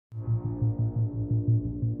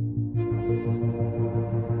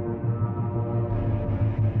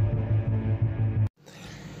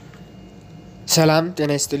ሰላም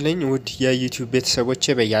ጤና ይስጥልኝ ውድ የዩቲዩብ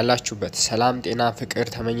ቤተሰቦቼ በያላችሁበት ሰላም ጤና ፍቅር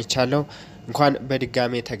ተመኝቻለሁ እንኳን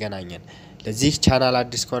በድጋሜ ተገናኘን ለዚህ ቻናል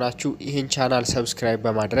አዲስ ከሆናችሁ ይህን ቻናል ሰብስክራይብ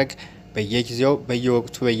በማድረግ በየጊዜው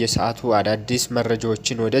በየወቅቱ በየሰዓቱ አዳዲስ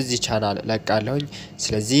መረጃዎችን ወደዚህ ቻናል ለቃለሁኝ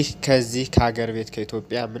ስለዚህ ከዚህ ከሀገር ቤት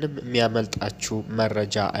ከኢትዮጵያ ምንም የሚያመልጣችሁ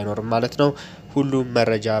መረጃ አይኖርም ማለት ነው ሁሉም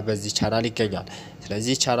መረጃ በዚህ ቻናል ይገኛል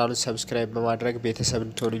ስለዚህ ቻናሉን ሰብስክራይብ በማድረግ ቤተሰብ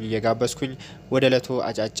እንድትሆኑኝ እየጋበዝኩኝ ወደ ዕለቱ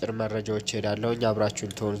አጫጭር መረጃዎች ሄዳለሁኝ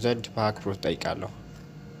አብራችሁን ትሆኑ ዘንድ በአክብሮት ጠይቃለሁ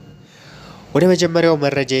ወደ መጀመሪያው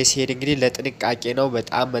መረጃ ሲሄድ እንግዲህ ለጥንቃቄ ነው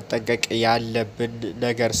በጣም መጠንቀቅ ያለብን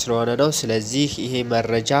ነገር ስለሆነ ነው ስለዚህ ይሄ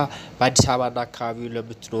መረጃ በአዲስ አበባና አካባቢው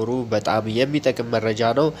ለምትኖሩ በጣም የሚጠቅም መረጃ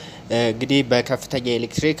ነው እንግዲህ በከፍተኛ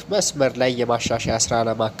ኤሌክትሪክ መስመር ላይ የማሻሻያ ስራ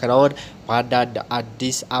ለማከናወን በአንዳንድ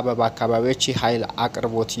አዲስ አበባ አካባቢዎች ኃይል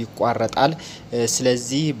አቅርቦት ይቋረጣል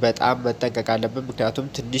ስለዚህ በጣም መጠንቀቅ አለብን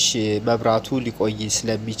ምክንያቱም ትንሽ መብራቱ ሊቆይ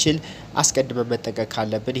ስለሚችል አስቀድመን መጠንቀቅ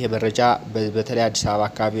ካለብን ይሄ መረጃ በተለይ አዲስ አበባ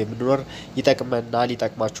አካባቢ የምንኖር ይጠቅመናል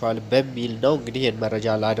ይጠቅማችኋል በሚል ነው እንግዲህ ይሄን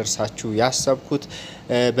መረጃ ላደርሳችሁ ያሰብኩት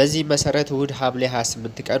በዚህ መሰረት እሁድ ሐምሌ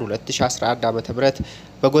 28 ቀን 2011 ዓ.ም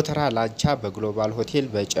በጎተራ ላንቻ በግሎባል ሆቴል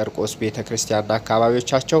በጨርቆስ ቤተክርስቲያንና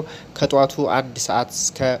አካባቢዎቻቸው ከጧቱ 1 ሰዓት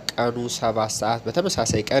እስከ ቀኑ 7 ሰዓት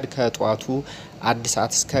በተመሳሳይ ቀን ከጧቱ 1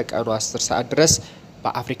 ሰዓት እስከ ቀኑ 10 ሰዓት ድረስ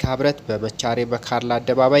በአፍሪካ ህብረት በመቻሬ በካርላ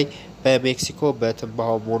አደባባይ በሜክሲኮ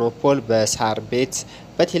በትንባሆ ሞኖፖል በሳር ቤት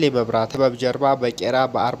በቴሌ መብራት በጀርባ በቄራ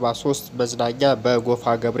በ43 መዝናኛ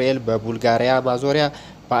በጎፋ ገብርኤል በቡልጋሪያ ማዞሪያ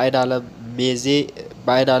በአይናለም ሜዜ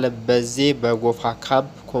በአይናለም በዜ በጎፋ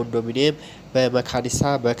ካምፕ ኮንዶሚኒየም በመካኒሳ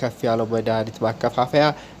በከፍ ያለው መድኃኒት ማከፋፈያ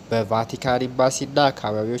በቫቲካን ኤምባሲና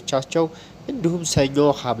አካባቢዎቻቸው እንዲሁም ሰኞ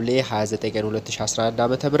ሐምሌ 29 ቀን 2011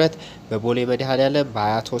 ዓ.ም በቦሌ መድኃኒዓለም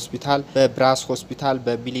በአያት ሆስፒታል በብራስ ሆስፒታል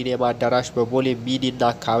በሚሊኒየም አዳራሽ በቦሌ ሚኒና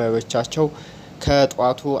አካባቢዎቻቸው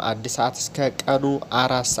ከጧቱ 1 ሰዓት እስከ ቀኑ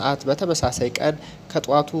 4 ሰዓት በተመሳሳይ ቀን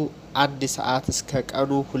ከጧቱ 1 ሰዓት እስከ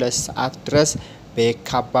ቀኑ 2 ሰዓት ድረስ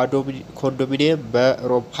በካባዶ ኮንዶሚኒየም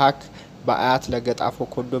በሮፓክ በአያት ለገጣፎ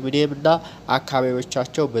ኮንዶሚኒየም እና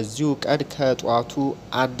አካባቢዎቻቸው በዚሁ ቀን ከጧቱ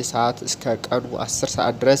 1 ሰዓት እስከ ቀኑ 10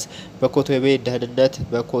 ሰዓት ድረስ በኮቶቤ ደህንነት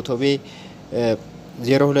በኮቶቤ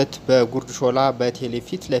 02 በጉርድ ሾላ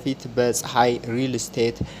በቴሌፊት ለፊት በፀሐይ ሪል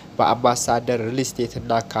ስቴት በአምባሳደር ሪል ስቴት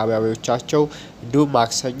እና አካባቢዎቻቸው እንዲሁም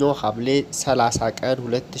ማክሰኞ ሐምሌ 30 ቀን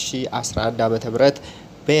 2011 ዓ.ም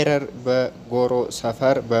በኤረር በጎሮ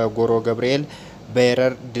ሰፈር በጎሮ ገብርኤል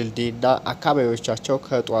በኤረር ድልድይና አካባቢዎቻቸው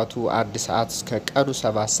ከጧቱ 1 ሰዓት እስከ ቀኑ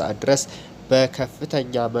 7 ሰዓት ድረስ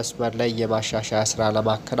በከፍተኛ መስመር ላይ የማሻሻያ ስራ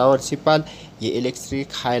ለማከናወን ሲባል የኤሌክትሪክ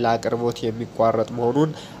ኃይል አቅርቦት የሚቋረጥ መሆኑን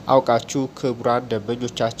አውቃችሁ ክቡራን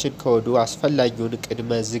ደንበኞቻችን ከወዲሁ አስፈላጊውን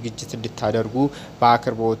ቅድመ ዝግጅት እንድታደርጉ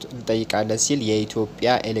በአክብሮት እንጠይቃለን ሲል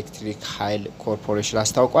የኢትዮጵያ ኤሌክትሪክ ኃይል ኮርፖሬሽን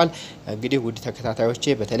አስታውቋል እንግዲህ ውድ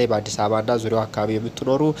ተከታታዮቼ በተለይ በአዲስ አበባና ዙሪያው አካባቢ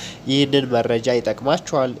የምትኖሩ ይህንን መረጃ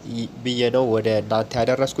ይጠቅማችኋል ብዬ ነው ወደ እናንተ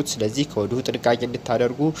ያደረስኩት ስለዚህ ከወዲሁ ጥንቃቄ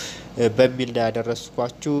እንድታደርጉ በሚል ነው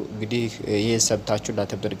ያደረስኳችሁ እንግዲህ ይህን ሰምታችሁ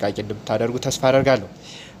እናንተም ጥንቃቄ እንደምታደርጉ ተስፋ አደርጋለሁ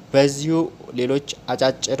በዚሁ ሌሎች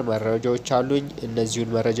አጫጭር መረጃዎች አሉኝ እነዚህን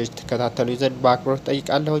መረጃዎች ተከታተሉኝ ዘንድ በአክብሮት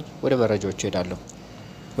ጠይቃለሁ ወደ መረጃዎች ሄዳለሁ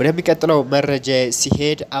ወደሚቀጥለው መረጃ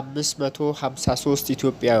ሲሄድ 553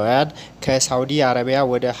 ኢትዮጵያውያን ከሳውዲ አረቢያ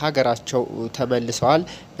ወደ ሀገራቸው ተመልሰዋል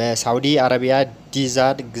በሳውዲ አረቢያ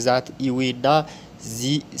ዲዛን ግዛት ኢዊና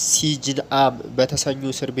ሲጅንአም በተሰኙ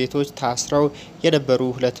እስር ቤቶች ታስረው የነበሩ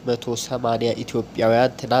 280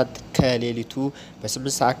 ኢትዮጵያውያን ትናንት ከሌሊቱ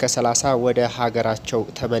በ8 ሰዓት ከ30 ወደ ሀገራቸው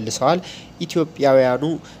ተመልሰዋል ኢትዮጵያውያኑ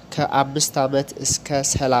ከ5 አመት እስከ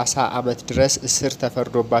 30 አመት ድረስ እስር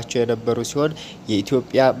ተፈርዶባቸው የነበሩ ሲሆን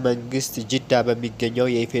የኢትዮጵያ መንግስት ጅዳ በሚገኘው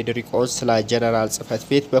የኢፌዴሪ ቆንስላ ጀነራል ጽፈት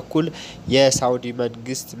ቤት በኩል የሳውዲ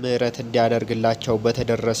መንግስት ምህረት እንዲያደርግላቸው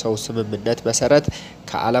በተደረሰው ስምምነት መሰረት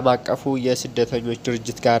ከዓለም አቀፉ የስደተኞች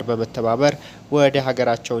ድርጅት ጋር በመተባበር ወደ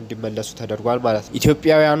ሀገራቸው እንዲመለሱ ተደርጓል ማለት ነው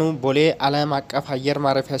ኢትዮጵያውያኑ ቦሌ ዓለም አቀፍ አየር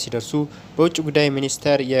ማረፊያ ሲደርሱ በውጭ ጉዳይ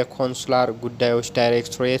ሚኒስቴር የኮንሱላር ጉዳዮች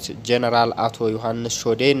ዳይሬክቶሬት ጀነራል አቶ ዮሐንስ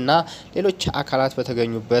ሾዴ እና ሌሎች አካላት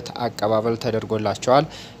በተገኙበት አቀባበል ተደርጎላቸዋል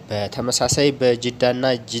በተመሳሳይ በጅዳና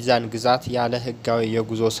ጂዛን ግዛት ያለ ህጋዊ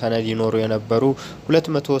የጉዞ ሰነድ ይኖሩ የነበሩ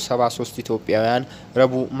 273 ኢትዮጵያውያን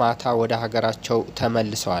ረቡዕ ማታ ወደ ሀገራቸው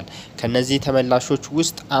ተመልሰዋል ከነዚህ ተመላሾች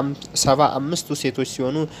ውስጥ 75ቱ ሴቶች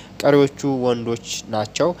ሲሆኑ ቀሪዎቹ ወንዶች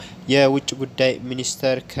ናቸው የውጭ ጉዳይ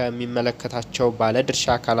ሚኒስቴር ከሚመለከታቸው ባለድርሻ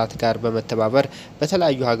አካላት ጋር በመተባበር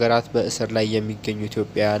በተለያዩ ሀገራት በእስር ላይ የሚገኙ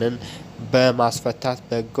ኢትዮጵያውያንን በማስፈታት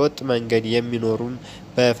በህገወጥ መንገድ የሚኖሩም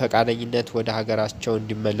በፈቃደኝነት ወደ ሀገራቸው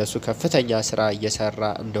እንዲመለሱ ከፍተኛ ስራ እየሰራ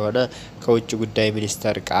እንደሆነ ከውጭ ጉዳይ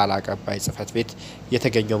ሚኒስቴር ቃል አቀባይ ጽፈት ቤት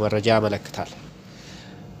የተገኘው መረጃ ያመለክታል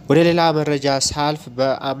ወደ ሌላ መረጃ ሳልፍ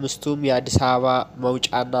በአምስቱም የአዲስ አበባ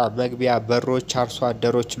መውጫና መግቢያ በሮች አርሶ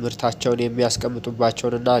አደሮች ምርታቸውን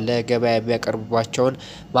የሚያስቀምጡባቸውንና ለገበያ የሚያቀርቡባቸውን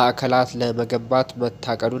ማዕከላት ለመገንባት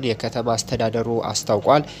መታቀዱን የከተማ አስተዳደሩ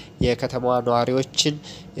አስታውቋል። የከተማዋ ነዋሪዎችን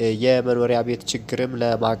የመኖሪያ ቤት ችግርም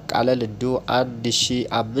ለማቃለል እንዲሁ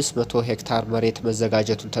 1500 ሄክታር መሬት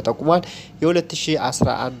መዘጋጀቱን ተጠቁሟል።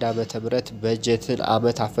 የ2011 ዓመተ ምህረት በጀትን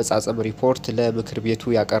ዓመት አፈጻጸም ሪፖርት ለምክር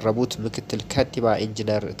ቤቱ ያቀረቡት ምክትል ከንቲባ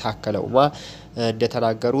ኢንጂነር ታከለ ኡማ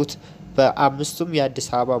እንደተናገሩት በአምስቱም የአዲስ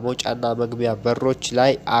አበባ መውጫና መግቢያ በሮች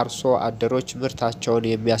ላይ አርሶ አደሮች ምርታቸውን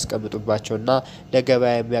የሚያስቀምጡባቸውና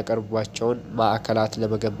ለገበያ የሚያቀርቡባቸውን ማዕከላት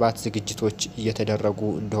ለመገንባት ዝግጅቶች እየተደረጉ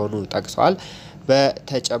እንደሆኑ ጠቅሰዋል።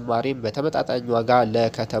 በተጨማሪም በተመጣጣኝ ዋጋ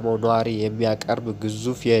ለከተማው ነዋሪ የሚያቀርብ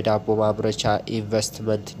ግዙፍ የዳቦ ማምረቻ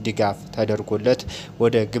ኢንቨስትመንት ድጋፍ ተደርጎለት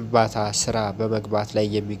ወደ ግንባታ ስራ በመግባት ላይ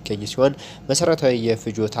የሚገኝ ሲሆን መሰረታዊ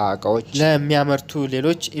የፍጆታ እቃዎች ለሚያመርቱ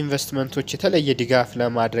ሌሎች ኢንቨስትመንቶች የተለየ ድጋፍ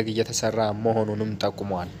ለማድረግ እየተሰራ መሆኑንም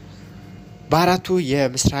ጠቁመዋል። በአራቱ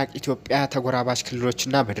የምስራቅ ኢትዮጵያ ተጎራባች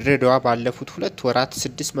ክልሎችና በድሬዳዋ ባለፉት 2 ወራት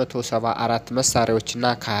 674 መሳሪያዎችና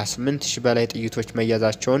ከ28000 በላይ ጥይቶች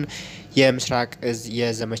መያዛቸውን የምስራቅ እዝ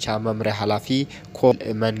የዘመቻ መምሪያ ኃላፊ ኮል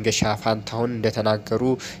መንገሻ ፋንታሁን እንደተናገሩ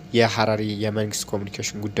የሐረሪ የመንግስት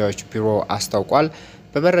ኮሙኒኬሽን ጉዳዮች ቢሮ አስታውቋል።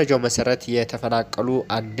 በመረጃው መሰረት የተፈናቀሉ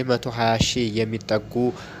 120,000 የሚጠጉ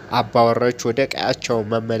አባወራዎች ወደ ቀያቸው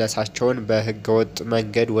መመለሳቸውን በህገወጥ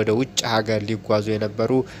መንገድ ወደ ውጭ ሀገር ሊጓዙ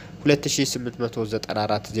የነበሩ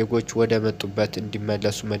 2894 ዜጎች ወደ መጡበት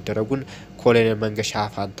እንዲመለሱ መደረጉን ኮሎኔል መንገሻ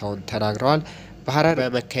ፋንታሁን ተናግረዋል። በሐረር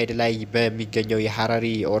በመካሄድ ላይ በሚገኘው የሐረሪ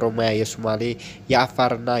የኦሮሚያ የሶማሌ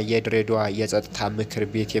የአፋርና የድሬዳዋ የጸጥታ ምክር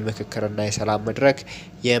ቤት የምክክርና የሰላም መድረክ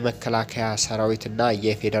የመከላከያ ሰራዊትና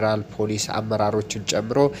የፌዴራል ፖሊስ አመራሮችን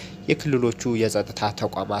ጨምሮ የክልሎቹ የጸጥታ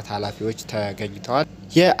ተቋማት ኃላፊዎች ተገኝተዋል።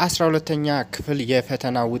 የ12ኛ ክፍል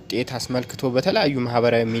የፈተና ውጤት አስመልክቶ በተለያዩ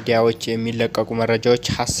ማህበራዊ ሚዲያዎች የሚለቀቁ መረጃዎች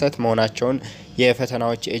ሐሰት መሆናቸውን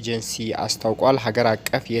የፈተናዎች ኤጀንሲ አስታውቋል። ሀገር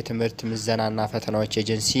አቀፍ የትምህርት ምዘናና ፈተናዎች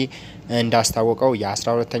ኤጀንሲ እንዳስታወቀው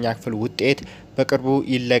የ12ኛ ክፍል ውጤት በቅርቡ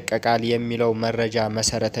ይለቀቃል የሚለው መረጃ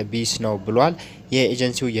መሰረተ ቢስ ነው ብሏል።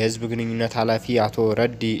 የኤጀንሲው የህዝብ ግንኙነት ኃላፊ አቶ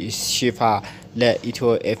ረዲ ሺፋ ለኢትዮ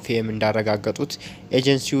ኤፍኤም እንዳረጋገጡት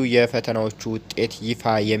ኤጀንሲው የፈተናዎቹ ውጤት ይፋ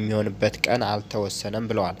የሚሆንበት ቀን አልተወሰነም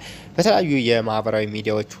ብለዋል። በተለያዩ የማህበራዊ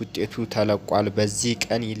ሚዲያዎች ውጤቱ ተለቋል፣ በዚህ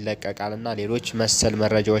ቀን ይለቀቃልና ሌሎች መሰል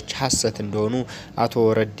መረጃዎች ሐሰት እንደሆኑ አቶ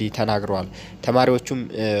ረዲ ተናግረዋል። ተማሪዎቹም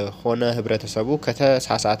ሆነ ህብረተሰቡ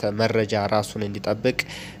ከተሳሳተ መረጃ ራሱን እንዲጠብቅ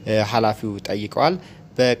ኃላፊው ጠይቀዋል።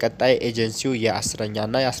 በቀጣይ ኤጀንሲው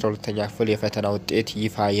የ10ኛና የ12ኛ ክፍል የፈተና ውጤት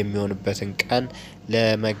ይፋ የሚሆንበትን ቀን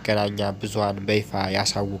ለመገናኛ ብዙሃን በይፋ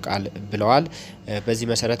ያሳውቃል ብለዋል። በዚህ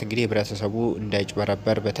መሰረት እንግዲህ ህብረተሰቡ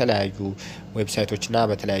እንዳይጭበረበር በተለያዩ ዌብሳይቶችና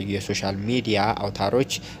በተለያዩ የሶሻል ሚዲያ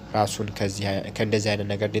አውታሮች ራሱን ከእንደዚህ አይነት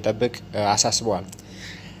ነገር እንዲጠብቅ አሳስበዋል።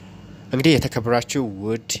 እንግዲህ የተከበራችሁ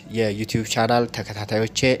ውድ የዩቲዩብ ቻናል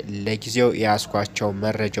ተከታታዮቼ ለጊዜው ያስኳቸው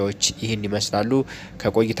መረጃዎች ይህን ይመስላሉ።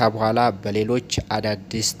 ከቆይታ በኋላ በሌሎች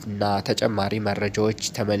አዳዲስና ተጨማሪ መረጃዎች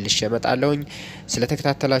ተመልሼ እመጣለሁኝ።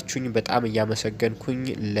 ስለተከታተላችሁኝ በጣም እያመሰገንኩኝ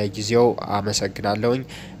ለጊዜው አመሰግናለሁኝ።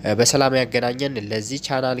 በሰላም ያገናኘን። ለዚህ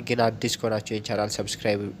ቻናል ግን አዲስ ከሆናችሁ ይህን ቻናል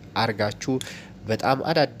ሰብስክራይብ አርጋችሁ በጣም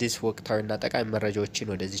አዳዲስ ወቅታዊና ጠቃሚ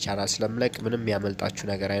መረጃዎችን ወደዚህ ቻናል ስለምለቅ ምንም ያመልጣችሁ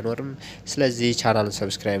ነገር አይኖርም። ስለዚህ ቻናሉን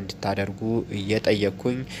ሰብስክራይብ እንድታደርጉ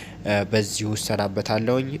እየጠየቅኩኝ በዚሁ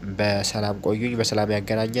ሰናበታለሁኝ። በሰላም ቆዩኝ። በሰላም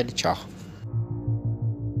ያገናኘን። ቻው።